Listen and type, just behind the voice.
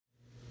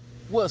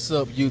What's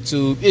up,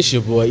 YouTube? It's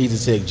your boy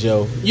Easy Tech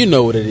Joe. You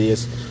know what it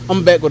is.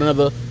 I'm back with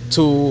another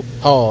tool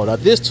haul. Now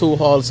this tool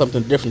haul is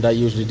something different that I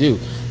usually do,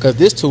 because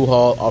this tool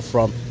haul are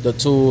from the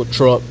tool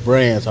truck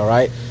brands.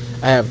 Alright,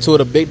 I have two of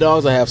the big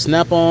dogs. I have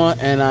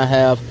Snap-on and I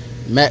have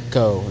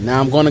Matco.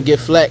 Now I'm going to get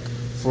flack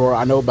for,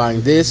 I know,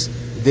 buying this,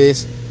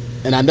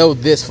 and I know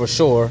this for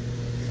sure,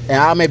 and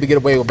I'll maybe get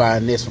away with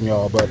buying this from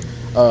y'all, but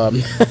but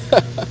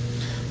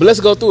let's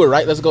go through it,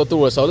 right? Let's go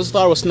through it. So let's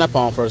start with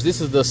Snap-on first.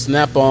 This is the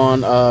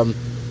Snap-on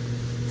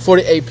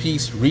 48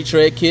 piece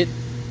retread kit.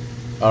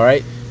 All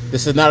right,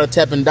 this is not a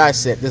tap and die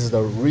set. This is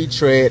the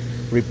retread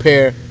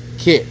repair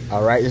kit.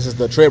 All right, this is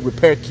the tread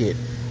repair kit.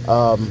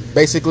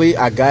 Basically,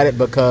 I got it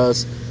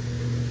because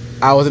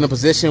I was in a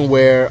position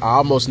where I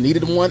almost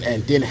needed one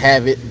and didn't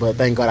have it, but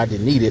thank God I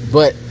didn't need it.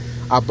 But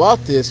I bought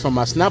this from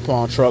my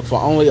Snap-on truck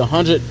for only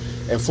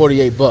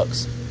 148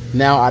 bucks.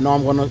 Now I know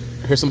I'm gonna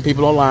hear some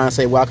people online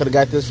say, well, I could have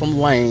got this from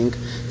Lang,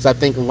 because I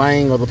think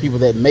Lang are the people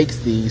that makes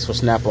these for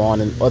Snap-on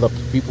and other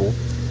people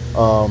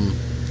on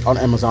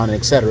Amazon and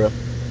etc.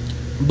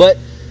 But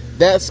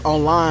that's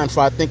online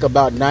for, I think,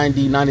 about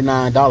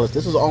 $99.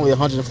 This was only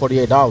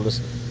 $148.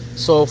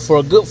 So for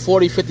a good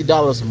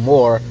 $40-50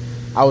 more,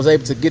 I was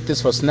able to get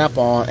this for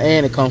Snap-on,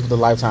 and it comes with a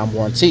lifetime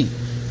warranty.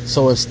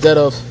 So instead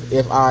of,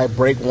 if I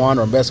break one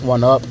or mess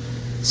one up,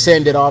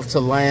 send it off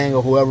to Lang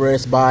or whoever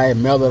it's by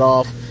and mail it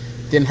off,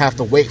 didn't have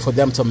to wait for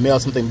them to mail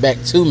something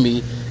back to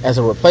me as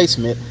a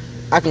replacement,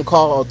 I can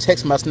call or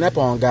text my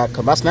Snap-on guy,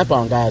 because my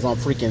Snap-on guy is on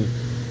freaking,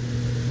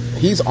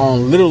 he's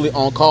on, literally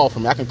on call for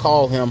me. I can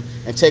call him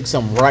and text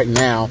him right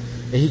now,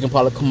 and he can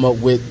probably come up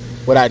with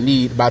what I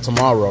need by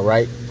tomorrow,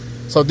 right?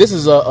 So this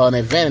is an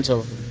advantage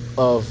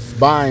of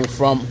buying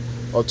from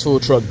a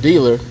tool truck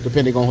dealer,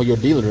 depending on who your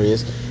dealer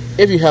is,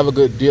 if you have a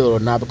good dealer or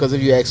not. Because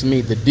if you ask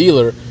me, the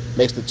dealer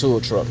makes the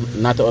tool truck,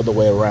 not the other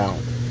way around.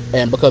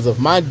 And because of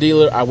my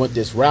dealer, I went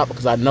this route,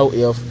 because I know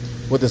if,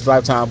 with this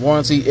lifetime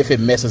warranty, if it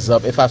messes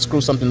up, if I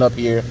screw something up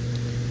here,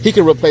 he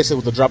can replace it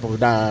with a drop of a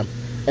dime,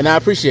 and I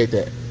appreciate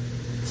that.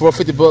 For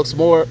 50 bucks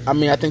more, I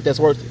mean, I think that's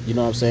worth it, you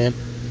know what I'm saying?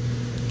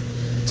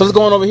 So let's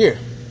go on over here.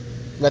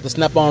 We got the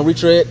Snap-on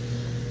retread,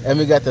 and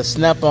we got the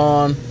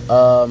Snap-on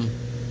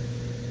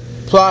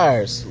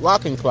pliers,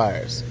 locking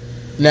pliers.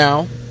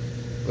 Now,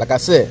 like I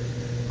said,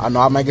 I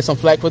know I might get some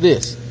flack for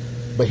this,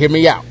 but hear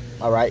me out,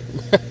 all right?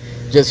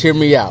 Just hear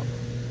me out.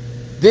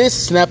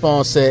 This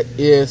Snap-on set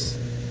is,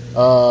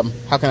 how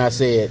can I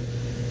say it,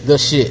 the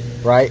shit,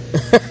 right?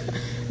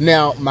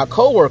 Now, my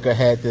coworker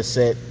had this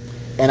set,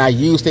 and I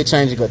used it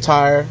changing a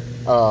tire,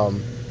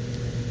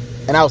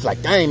 and I was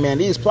like, dang, man,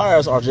 these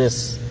pliers are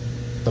just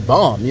the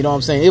bomb, you know what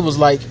I'm saying? It was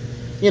like,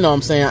 you know what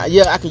I'm saying,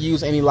 yeah, I can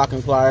use any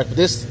locking pliers, but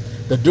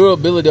the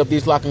durability of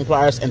these locking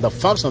pliers and the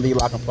function of these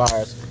locking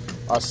pliers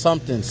are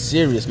something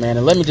serious, man.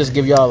 And let me just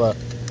give y'all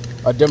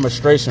a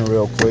demonstration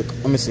real quick.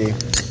 Let me see.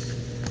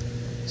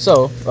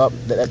 So,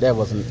 that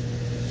wasn't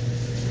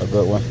a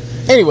good one.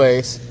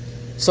 Anyways,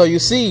 so you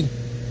see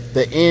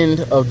the end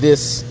of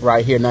this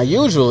right here. Now,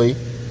 usually,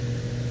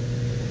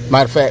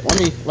 matter of fact,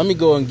 let me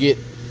go and get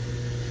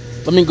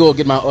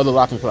my other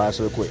locking pliers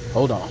real quick.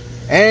 Hold on.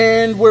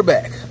 And we're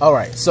back. All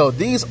right. So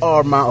these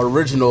are my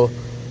original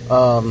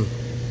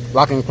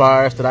locking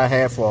pliers that I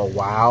had for a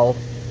while.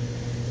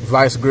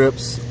 Vice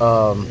grips,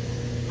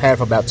 had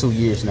for about 2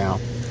 years now,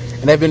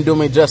 and they've been doing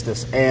me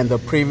justice. And the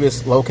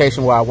previous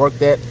location where I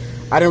worked at,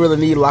 I didn't really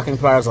need locking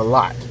pliers a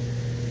lot.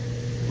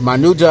 My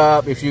new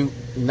job, if you're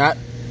not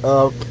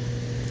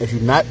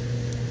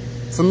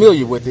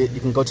familiar with it,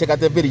 you can go check out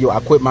that video. I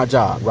quit my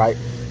job, right?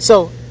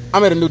 So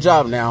I'm at a new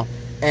job now,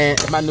 and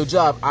at my new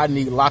job, I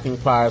need locking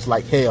pliers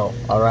like hell,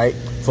 all right,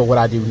 for what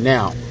I do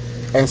now.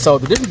 And so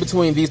the difference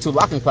between these two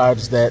locking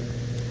pliers is that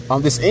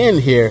on this end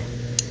here,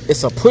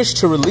 it's a push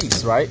to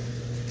release, right?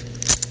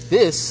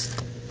 This,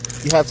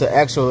 you have to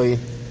actually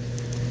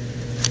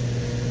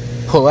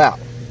pull out.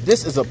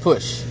 This is a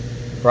push,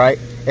 right?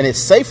 And it's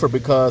safer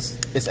because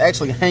it's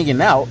actually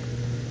hanging out,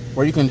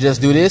 where you can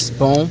just do this,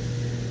 boom,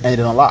 and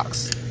it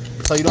unlocks.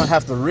 So you don't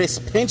have to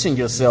risk pinching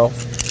yourself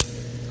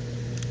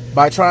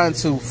by trying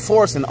to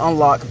force and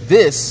unlock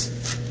this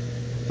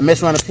and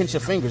mess around and pinch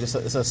your fingers.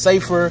 It's a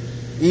safer,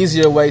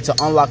 easier way to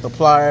unlock the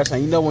pliers.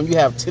 And you know, when you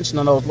have tension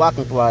on those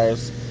locking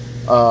pliers,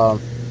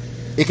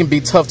 it can be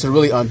tough to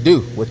really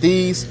undo. With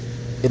these,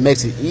 it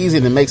makes it easy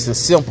and it makes it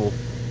simple.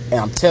 And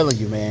I'm telling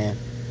you, man,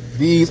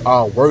 these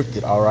are worth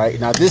it, all right?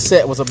 Now, this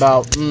set was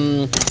about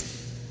 $115,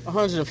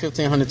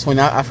 $120.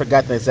 I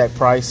forgot the exact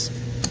price.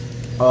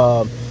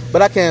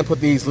 But I can put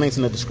these links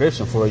in the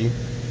description for you.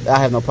 I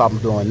have no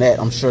problem doing that.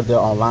 I'm sure they're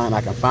online.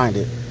 I can find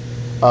it.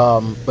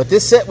 But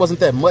this set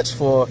wasn't that much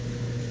for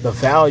the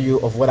value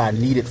of what I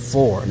need it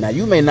for. Now,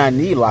 you may not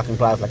need locking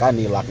pliers like I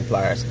need locking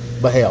pliers,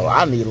 but hell,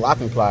 I need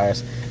locking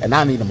pliers, and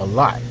I need them a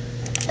lot.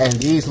 And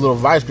these little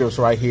vice grips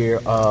right here,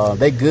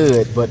 they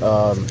good, but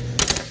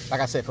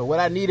like I said, for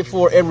what I need it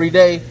for every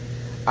day,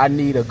 I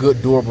need a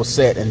good durable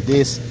set, and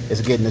this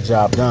is getting the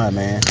job done,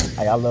 man.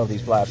 Hey, I love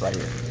these pliers right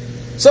here.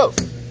 So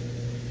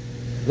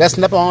let's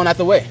Snap-on out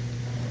the way.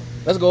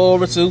 Let's go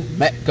over to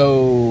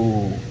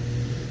Matco.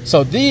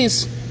 So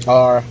these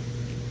are,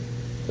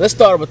 let's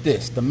start with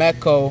this, the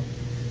Matco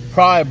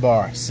Pry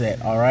Bar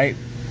Set, alright?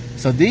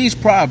 So these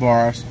pry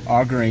bars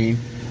are green.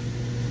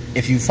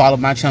 If you follow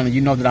my channel,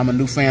 you know that I'm a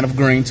new fan of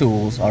green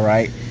tools,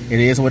 alright? It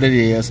is what it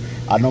is.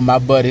 I know my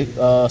buddy,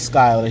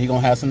 Skyler, he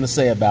gonna have something to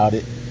say about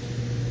it.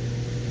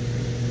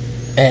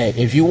 Hey,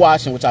 if you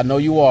watching, which I know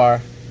you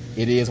are,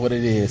 it is what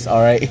it is,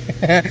 alright?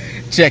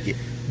 Check it.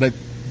 But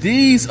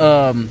these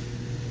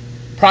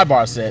pry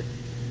bar set,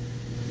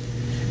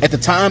 at the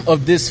time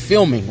of this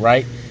filming,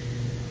 right,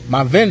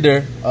 my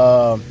vendor,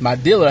 my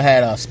dealer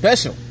had a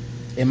special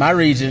in my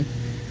region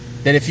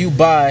that if you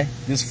buy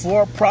this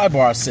 4-piece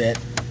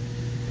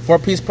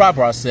pry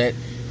bar set,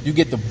 you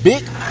get the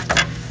big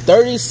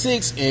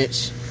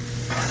 36-inch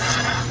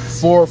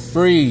for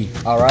free.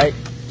 All right,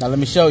 now let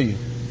me show you.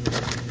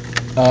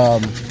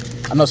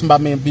 I know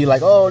somebody may be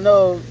like, oh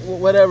no,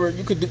 whatever,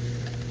 you could do.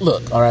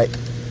 Look, all right,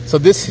 so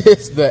this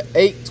is the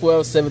 8,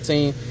 12,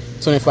 17,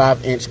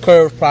 25-inch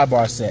curved pry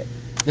bar set.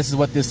 This is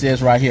what this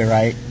is right here,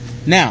 right?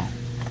 Now,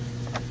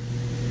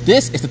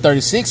 this is the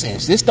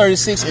 36-inch. This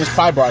 36-inch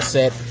pry bar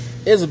set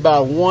is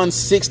about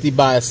 $160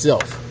 by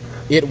itself.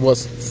 It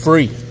was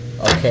free,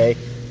 okay?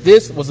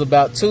 This was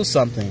about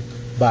 $2-something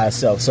by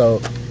itself.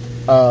 So,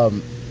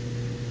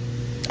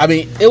 I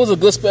mean, it was a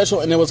good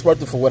special, and it was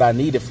worth it for what I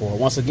needed for.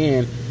 Once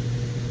again,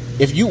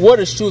 if you were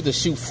to shoot the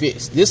shoe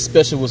fits, this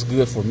special was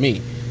good for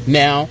me.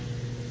 Now,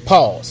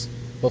 pause.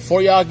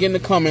 Before y'all get in the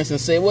comments and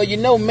say, well, you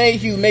know,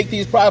 Mayhew make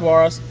these pry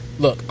bars.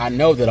 Look, I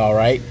know that, all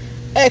right?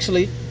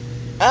 Actually,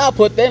 I'll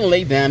put that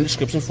link down in the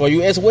description for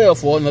you as well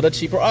for another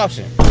cheaper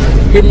option.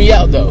 Hear me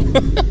out, though.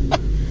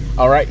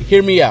 All right,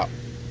 hear me out.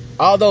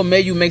 Although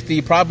Mayhew makes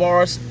the pry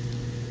bars,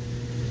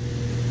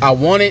 I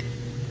wanted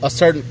a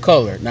certain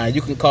color. Now,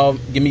 you can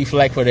give me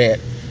flack for that.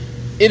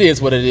 It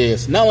is what it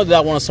is. Not only did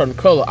I want a certain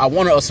color, I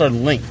wanted a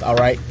certain length, all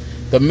right?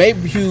 The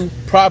Mayhew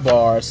pry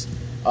bars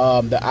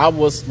that I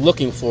was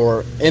looking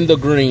for in the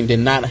green did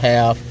not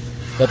have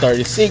the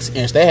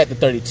 36-inch. They had the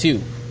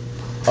 32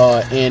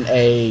 in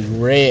a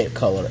red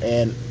color.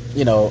 And,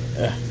 you know,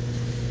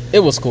 it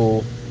was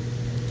cool.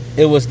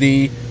 It was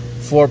the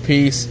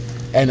 4-piece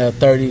and a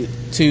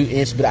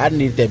 32-inch, but I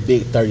needed that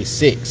big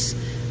 36.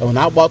 And when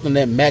I walked in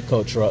that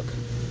Matco truck,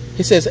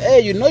 he says,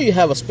 hey, you know you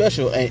have a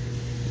special. And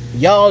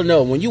y'all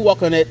know, when you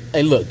walk on that,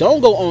 hey, look,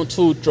 don't go on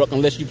tool truck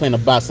unless you plan to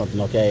buy something,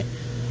 okay?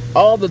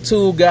 All the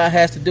tool guy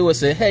has to do is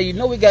say, hey, you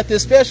know we got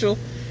this special,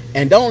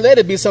 and don't let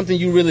it be something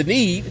you really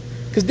need,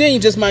 because then you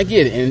just might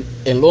get it.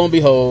 And lo and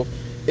behold,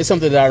 it's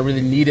something that I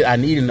really needed. I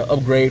needed an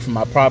upgrade from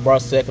my pry bar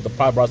set, because the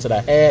pry bar set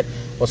I had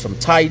was from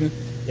Titan.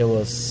 It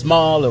was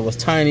small, it was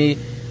tiny,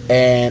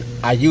 and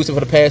I used it for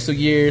the past 2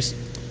 years.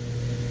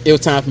 It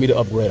was time for me to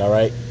upgrade, all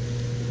right?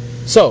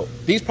 So,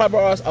 these pry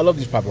bars, I love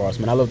these pry bars,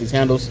 man. I love these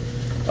handles.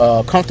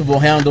 Comfortable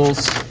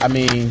handles. I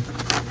mean,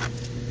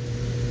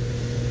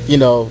 you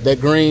know, that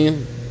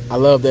green, I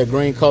love that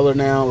green color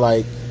now.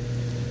 Like,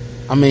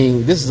 I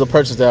mean, this is a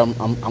purchase that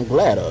I'm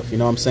glad of, you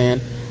know what I'm saying?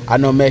 I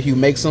know Mayhew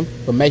makes them,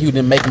 but Mayhew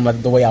didn't make them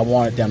like the way I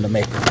wanted them to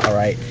make them, all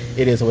right?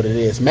 It is what it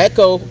is.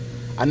 Matco,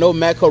 I know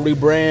Matco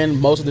rebrand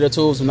most of their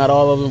tools, not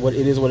all of them, but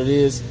it is what it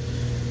is.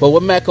 But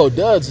what Matco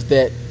does is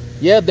that,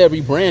 yeah, they're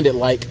rebranded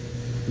like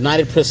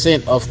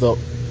 90% of the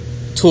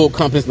tool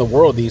companies in the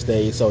world these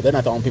days, so they're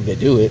not the only people that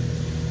do it.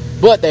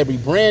 But they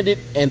rebrand it,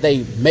 and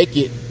they make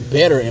it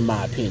better, in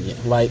my opinion.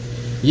 Like,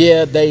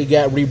 yeah, they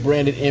got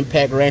rebranded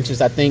impact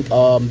wrenches. I think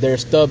their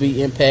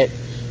stubby impact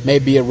may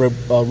be a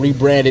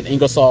rebranded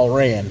Ingersoll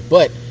Rand.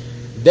 But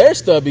their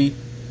stubby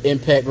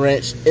impact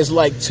wrench is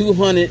like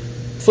 200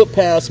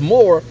 foot-pounds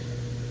more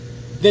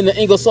than the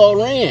Ingersoll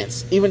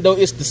Rands, even though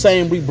it's the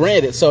same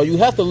rebranded. So you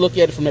have to look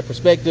at it from that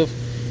perspective.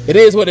 It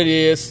is what it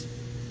is.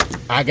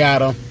 I got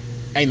them.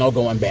 Ain't no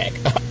going back.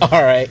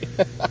 All right.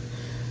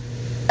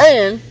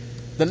 And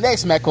the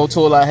next Matco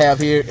tool I have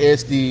here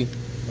is the,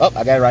 oh,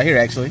 I got it right here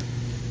actually.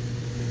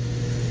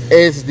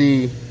 Is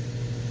the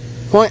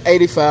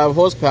 0.85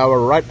 horsepower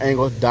right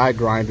angle die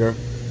grinder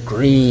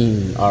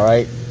green. All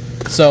right.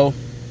 So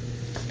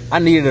I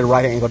needed a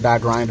right angle die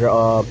grinder.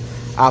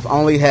 I've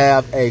only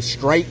have a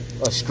straight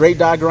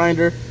die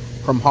grinder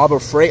from Harbor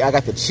Freight. I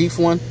got the cheap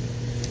one,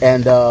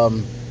 and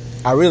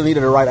I really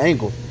needed a right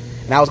angle.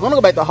 And I was going to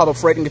go back to Harbor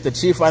Freight and get the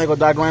cheap right angle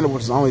die grinder,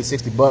 which is only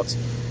 $60,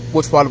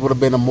 which probably would have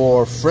been a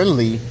more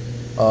friendly,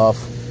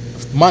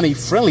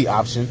 money-friendly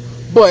option.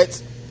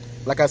 But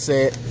like I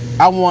said,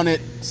 I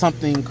wanted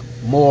something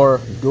more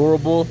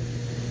durable,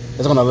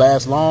 that's going to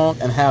last long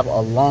and have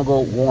a longer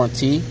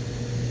warranty.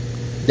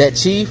 That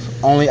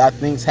Chief only, I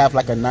think, have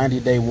like a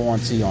 90-day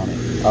warranty on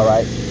it. All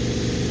right,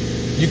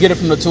 you get it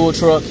from the tool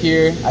truck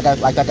here. I got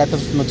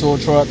this from the tool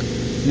truck.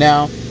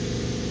 Now,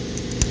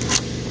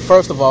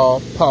 first of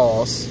all,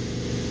 pause.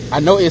 I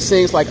know it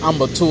seems like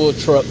I'm a tool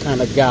truck kind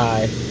of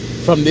guy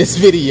from this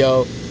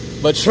video,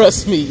 but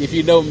trust me, if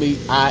you know me,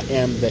 I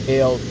am the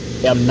hell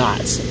am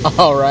not.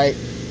 All right,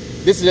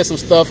 this is just some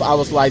stuff I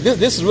was like,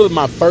 this is really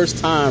my first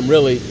time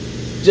really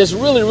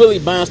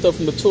buying stuff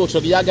from the tool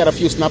truck. Y'all got a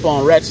few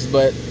snap-on ratchets,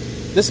 but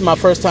this is my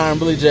first time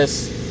really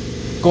just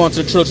going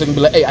to the tool truck and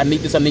be like, hey, I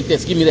need this,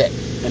 give me that.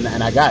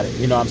 and I got it.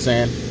 You know what I'm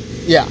saying?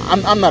 Yeah,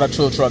 I'm not a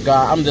tool truck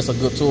guy. I'm just a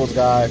good tools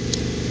guy.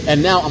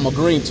 And now I'm a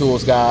green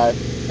tools guy.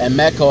 And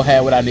Matco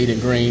had what I need in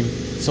green,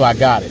 so I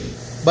got it.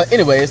 But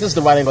anyways, this is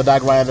the right angle die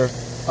grinder.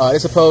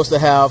 It's supposed to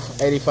have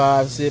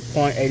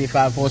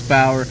 0.85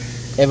 horsepower.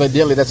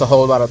 Evidently, that's a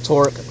whole lot of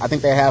torque. I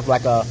think they have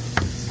like a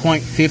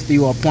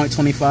 0.50 or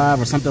 0.25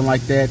 or something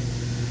like that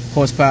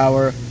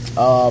horsepower.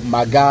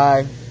 My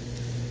guy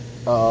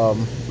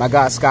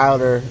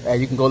Skyler, and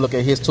you can go look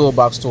at his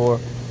toolbox store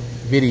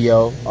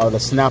video, or the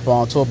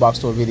Snap-on toolbox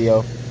store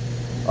video.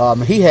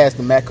 He has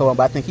the Matco,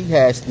 but I think he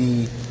has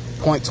the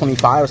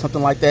 0.25 or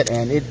something like that,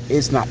 and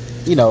it's not,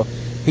 you know,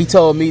 he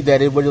told me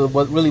that it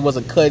really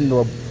wasn't cutting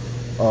or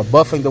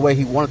buffing the way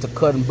he wanted to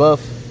cut and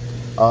buff,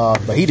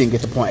 but he didn't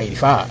get the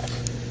 0.85.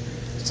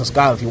 So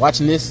Skyler, if you're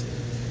watching this,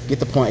 get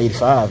the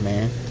 0.85,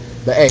 man.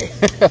 But hey,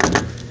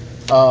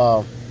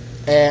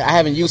 and I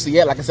haven't used it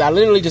yet. Like I said, I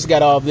literally just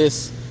got all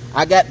this.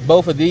 I got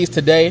both of these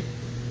today.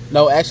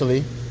 No,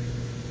 actually,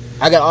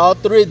 I got all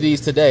 3 of these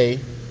today,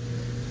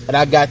 and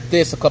I got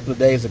this a couple of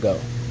days ago.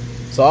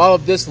 So all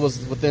of this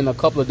was within a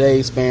couple of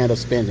days span of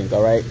spending,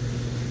 all right?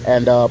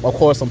 And of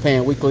course, I'm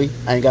paying weekly.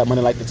 I ain't got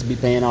money like this to be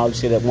paying all this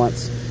shit at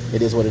once.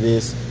 It is what it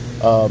is.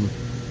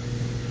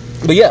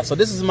 But yeah, so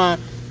this is my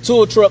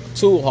tool truck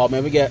tool haul,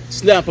 man. We got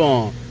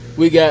Snap-on.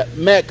 We got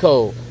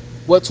Matco.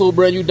 What tool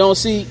brand you don't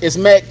see? It's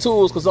Mac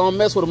Tools, because I don't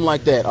mess with them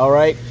like that, all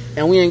right?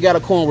 And we ain't got a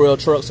corn rail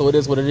truck, so it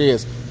is what it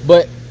is.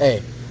 But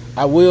hey,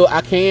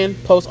 I can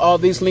post all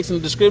these links in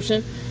the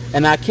description,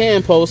 and I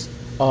can post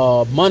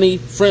money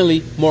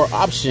friendly more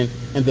option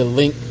in the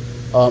link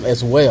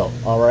as well,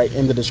 all right,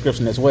 in the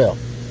description as well.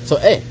 So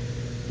hey,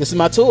 this is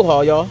my tool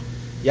haul, y'all.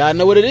 Y'all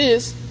know what it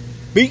is.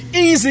 Be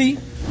easy.